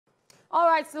All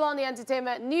right, still on the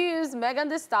entertainment news, Megan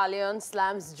Thee Stallion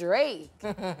slams Drake.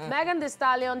 Megan Thee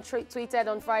Stallion tweeted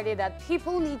on Friday that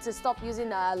people need to stop using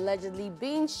her allegedly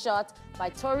being shot by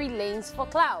Tory Lanez for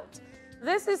clout.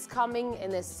 This is coming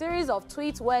in a series of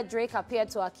tweets where Drake appeared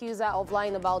to accuse her of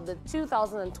lying about the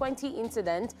 2020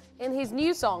 incident in his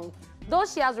new song. Though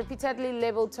she has repeatedly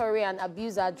labeled Tory an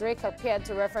abuser, Drake appeared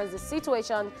to reference the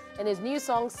situation in his new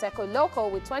song Circo Loco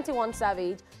with 21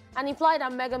 Savage and implied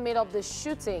that Megan made up the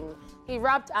shooting. He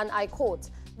rapped, and I quote,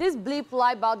 "This bleep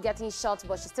lie about getting shot,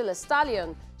 but she's still a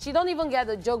stallion. She don't even get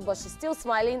the joke, but she's still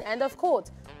smiling," end of quote.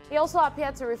 He also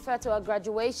appeared to refer to her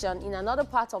graduation in another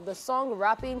part of the song,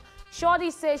 rapping,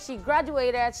 "Shorty says she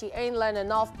graduated, she ain't learned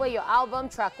enough, play your album,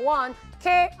 track 1,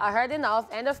 K, I heard enough,"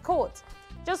 end of quote.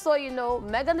 Just so you know,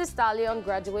 Megan Thee Stallion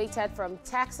graduated from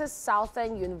Texas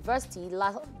Southern University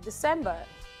last December.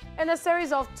 In a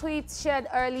series of tweets shared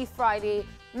early Friday,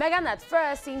 Megan at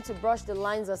first seemed to brush the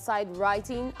lines aside,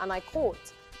 writing, and I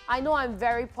quote, "I know I'm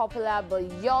very popular, but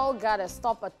y'all gotta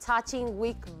stop attaching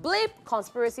weak bleep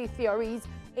conspiracy theories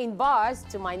in bars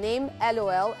to my name,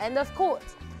 LOL," end of quote.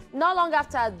 Not long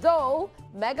after, though,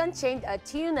 Megan changed her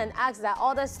tune and asked that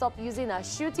others stop using her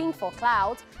shooting for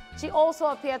clout. She also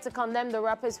appeared to condemn the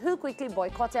rappers who quickly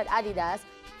boycotted Adidas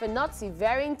for not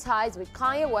severing ties with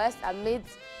Kanye West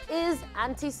amidst his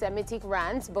anti-Semitic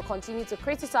rants, but continued to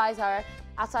criticize her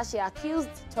after she accused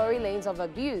Tory Lanez of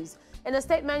abuse. In a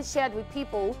statement shared with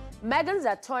People, Megan's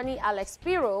attorney, Alex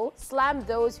Spiro, slammed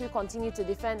those who continue to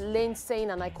defend Lanez,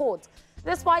 saying, and I quote,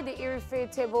 "Despite the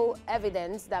irrefutable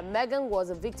evidence that Megan was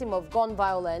a victim of gun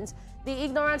violence, the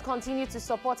ignorant continue to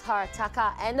support her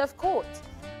attacker," end of quote.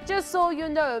 Just so you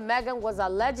know, Megan was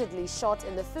allegedly shot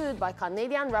in the foot by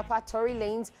Canadian rapper Tory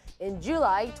Lanez in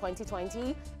July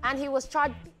 2020, and he was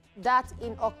charged that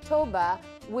in October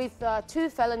with 2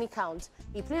 felony counts.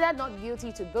 He pleaded not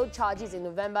guilty to both charges in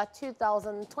November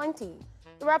 2020.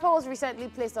 The rapper was recently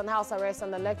placed on house arrest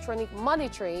and electronic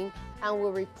monitoring and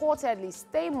will reportedly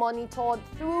stay monitored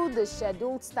through the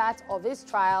scheduled start of his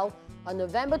trial on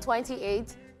November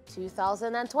 28,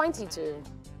 2022.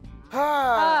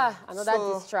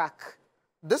 Another diss track.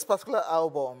 This particular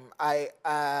album,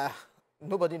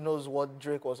 nobody knows what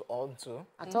Drake was on to.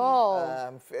 At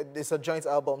all. It's a joint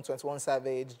album, 21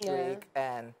 Savage, Drake,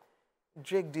 and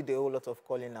Drake did a whole lot of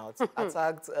calling out.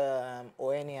 Attacked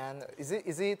Oenian.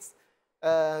 Is it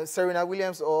Serena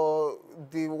Williams or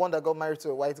the one that got married to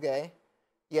a white guy?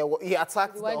 Yeah, well, he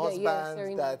attacked the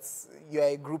husband that you're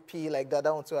a groupie, like that.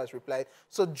 That one too has replied.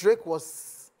 So Drake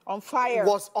was on fire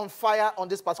on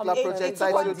this particular project.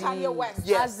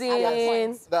 Yes,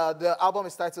 the album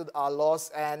is titled Our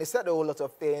Loss, and it said a whole lot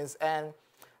of things. And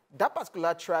that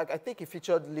particular track, I think it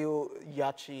featured Lil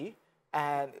Yachty,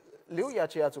 and Lil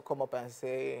Yachty had to come up and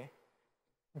say,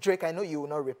 "Drake, I know you will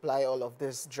not reply all of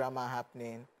this drama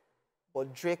happening,"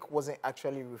 but Drake wasn't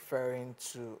actually referring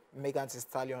to Megan Thee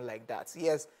Stallion like that.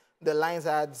 Yes, the lines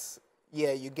had,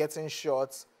 "Yeah, you're getting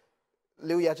shot."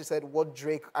 Lil Yachty said what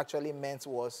Drake actually meant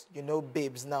was, you know,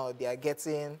 babes now, they are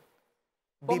getting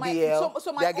BBL,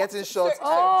 they are getting shot and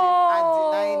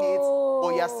denying it,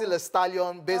 but you're still a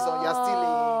stallion based on you're still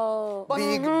a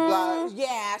big black.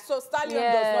 Yeah, so Stallion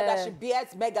does not that she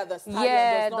beats Megan Thee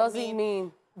Stallion doesn't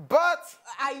mean. But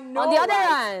I know, on the other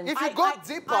hand, if you go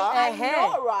deeper, I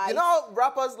know, right? You know how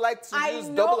rappers like to use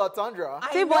double entendre.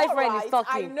 See, boyfriend is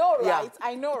talking. I know, right?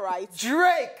 I know, right?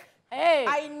 Drake. Hey.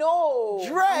 I know.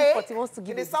 Drake,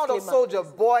 in the sound of Soldier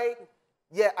Boy,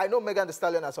 yeah, I know Megan Thee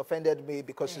Stallion has offended me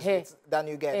because she's with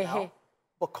Daniel Guy now.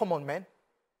 But come on, man.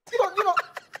 You know,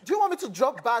 do you want me to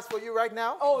drop bars for you right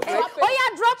now? Oh, drop it. Oh,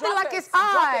 yeah, drop it like it's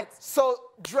hot.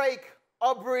 So, Drake,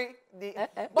 Aubrey,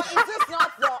 But is this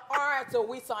not the art that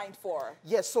we signed for?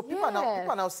 Yes, so people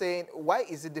are now saying, why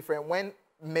is it different when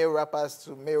male rappers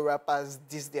to male rappers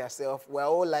diss themselves? We're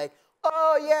all like,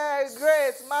 oh, yeah,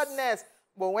 great, madness.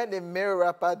 But when the male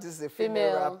rapper diss a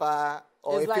female rapper,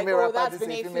 or a female rapper diss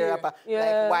a female rapper,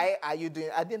 like, why are you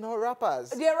doing? Are they not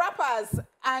rappers? They're rappers,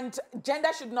 and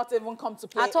gender should not even come to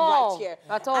play right here.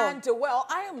 At all. And, well,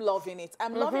 I am loving it.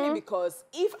 I'm loving it because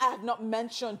if I had not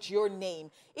mentioned your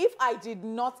name, if I did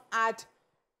not add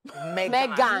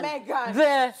Megan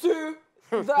to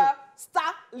the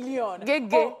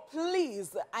stallion, oh,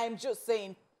 please, I'm just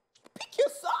saying, pick your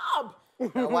sub.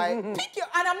 Why? Pick your,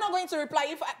 and I'm not going to reply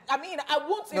if I mean I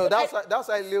won't. No, that's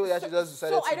why Lil Yachty just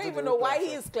decided. So I don't even know why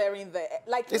he is clearing the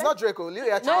like. It's not Draco. Lil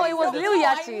Yachty. No, it was Lil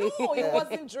Yachty. No, it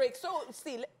wasn't Drake. So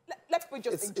see, let's people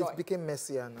just enjoy. It's became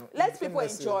messier now. Let's people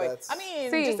enjoy. I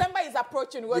mean, December is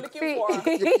approaching. We're looking for. You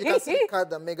can see the card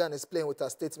that Megan is playing with her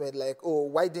statement, like, oh,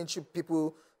 why didn't you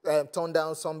people turn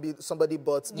down somebody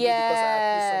but me yeah, because I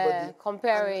accuse somebody.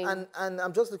 Comparing. And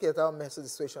I'm just looking at how messy the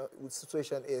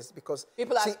situation is because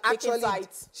people are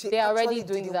they're already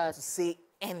doing didn't that. Want to say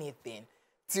anything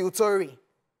till Tory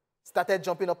started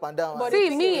jumping up and down. But see,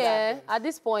 me, at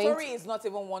this point... Tory is not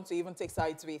even one to even take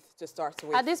sides with, to start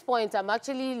with. At this point, I'm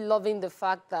actually loving the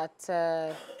fact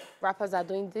that rappers are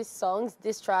doing these songs,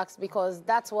 these tracks, because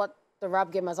that's what the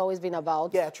rap game has always been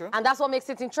about. Yeah, true. And that's what makes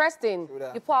it interesting.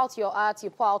 You pour out your art, you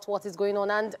pour out what is going on,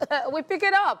 and we pick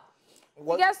it up.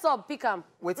 Yes, sir, pick them.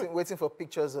 Waiting for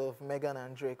pictures of Meghan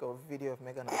and Drake or video of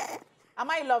Meghan and Drake. Am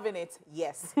I loving it?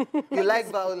 Yes. You like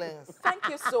violence. Thank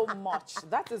you so much.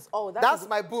 That is all. That's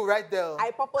my boo right there.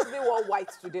 I purposely wore white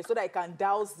today so that I can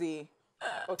douse the...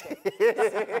 Okay.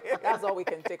 That's all we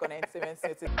can take on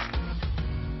Intimacy.